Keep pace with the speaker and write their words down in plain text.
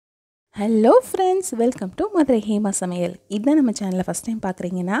Hello friends, welcome to maduraihemasamayal. இதான் நம்ம சேனலை ஃபஸ்ட் டைம்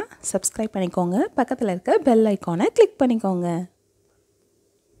பார்க்குறீங்கன்னா சப்ஸ்கிரைப் பண்ணிக்கோங்க, பக்கத்தில் இருக்க பெல் ஐக்கானை கிளிக் பண்ணிக்கோங்க.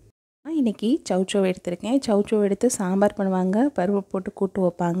 நான் இன்றைக்கி சௌச்சோ எடுத்திருக்கேன். சௌச்சோ எடுத்து சாம்பார் பண்ணுவாங்க, பருப்பு போட்டு கூட்டு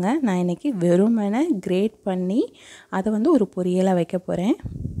வைப்பாங்க. நான் இன்றைக்கி வெறுமனை கிரேட் பண்ணி அதை ஒரு பொரியலாக வைக்க போகிறேன்.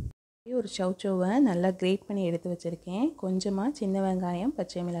 ஒரு சௌச்சோவை நல்லா கிரேட் பண்ணி எடுத்து வச்சுருக்கேன். கொஞ்சமாக சின்ன வெங்காயம்,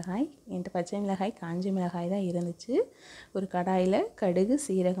 பச்சை மிளகாய், என்கிட்ட பச்சை மிளகாய் காஞ்ச மிளகாய் தான் இருந்துச்சு. ஒரு கடாயில் கடுகு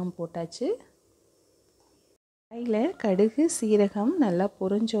சீரகம் போட்டாச்சு. கடாயில் கடுகு சீரகம் நல்லா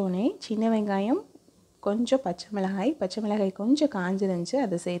பொரிஞ்சோடனே சின்ன வெங்காயம், கொஞ்சம் பச்சை மிளகாய் கொஞ்சம் காஞ்சிருந்துச்சு,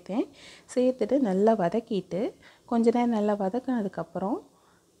 அதை சேர்த்துட்டு நல்லா வதக்கிட்டு கொஞ்ச நேரம் நல்லா வதக்கினதுக்கப்புறம்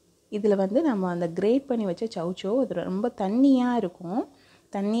இதில் நம்ம அந்த கிரேட் பண்ணி வச்ச சௌச்சோ, அது ரொம்ப தண்ணியாக இருக்கும்.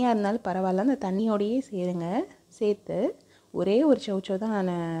 தண்ணியாக இருந்தாலும் பரவாயில்ல, அந்த தண்ணியோடையே சேர்த்து ஒரே ஒரு சௌச்சோ தான்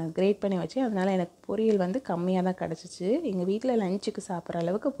நான் கிரேட் பண்ணி வச்சேன். அதனால் எனக்கு பொரியல் கம்மியாக தான் கிடச்சிச்சு. எங்கள் வீட்டில் லஞ்சுக்கு சாப்பிட்ற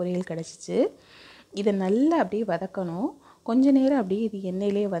அளவுக்கு பொரியல் கிடச்சிச்சு. இதை நல்லா அப்படியே வதக்கணும். கொஞ்ச நேரம் அப்படியே இது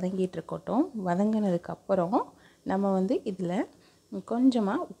எண்ணெயிலே வதங்கிட்டு இருக்கட்டும். வதங்கினதுக்கப்புறம் நம்ம இதில்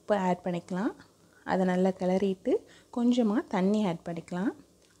கொஞ்சமாக உப்பு ஆட் பண்ணிக்கலாம். அதை நல்லா கிளறிட்டு கொஞ்சமாக தண்ணி ஆட் பண்ணிக்கலாம்.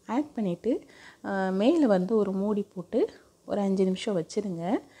 ஆட் பண்ணிவிட்டு மேலே ஒரு மூடி போட்டு ஒரு 5 நிமிஷம் வச்சுருங்க.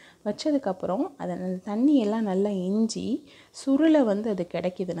 வச்சதுக்கப்புறம் அதை தண்ணியெல்லாம் நல்லா இஞ்சி சுருளை அது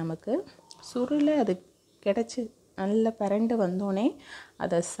கிடைக்கிது. நமக்கு சுருளை அது கிடச்சி நல்லா பரண்டு வந்தோடனே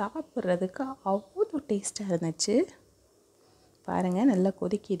அதை சாப்பிட்றதுக்கு அவ்வளோ டேஸ்ட்டாக இருந்துச்சு. பாருங்கள், நல்லா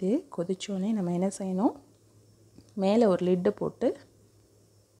கொதிக்குது. கொதிச்சோடனே நம்ம என்ன செய்யணும், மேலே ஒரு லிட்டு போட்டு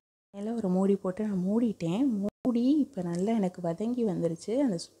மேலே ஒரு மூடி போட்டு நான் மூடிட்டேன். மூடி இப்போ நல்லா எனக்கு வதங்கி வந்துருச்சு.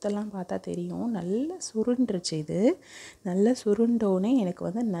 அந்த சுத்தெல்லாம் பார்த்தா தெரியும், நல்லா சுருண்டுருச்சு. இது நல்லா சுருண்டோடனே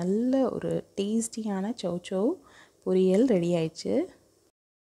எனக்கு நல்ல ஒரு டேஸ்டியான சௌச்சோ பொரியல் ரெடி ஆயிடுச்சு.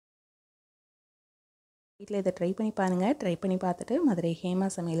 வீட்டில் இதை ட்ரை பண்ணி பாருங்கள். ட்ரை பண்ணி பார்த்துட்டு மதுரை ஹேமா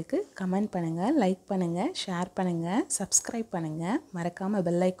சமையலுக்கு கமெண்ட் பண்ணுங்கள், லைக் பண்ணுங்கள், ஷேர் பண்ணுங்கள், சப்ஸ்கிரைப் பண்ணுங்கள். மறக்காமல்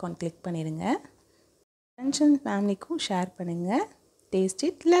பெல் ஐக்கான் கிளிக் பண்ணிடுங்க. ஃப்ரெண்ட்ஸ் அண்ட் ஃபேமிலிக்கும் ஷேர் பண்ணுங்கள். Taste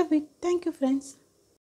it, love it. Thank you, friends.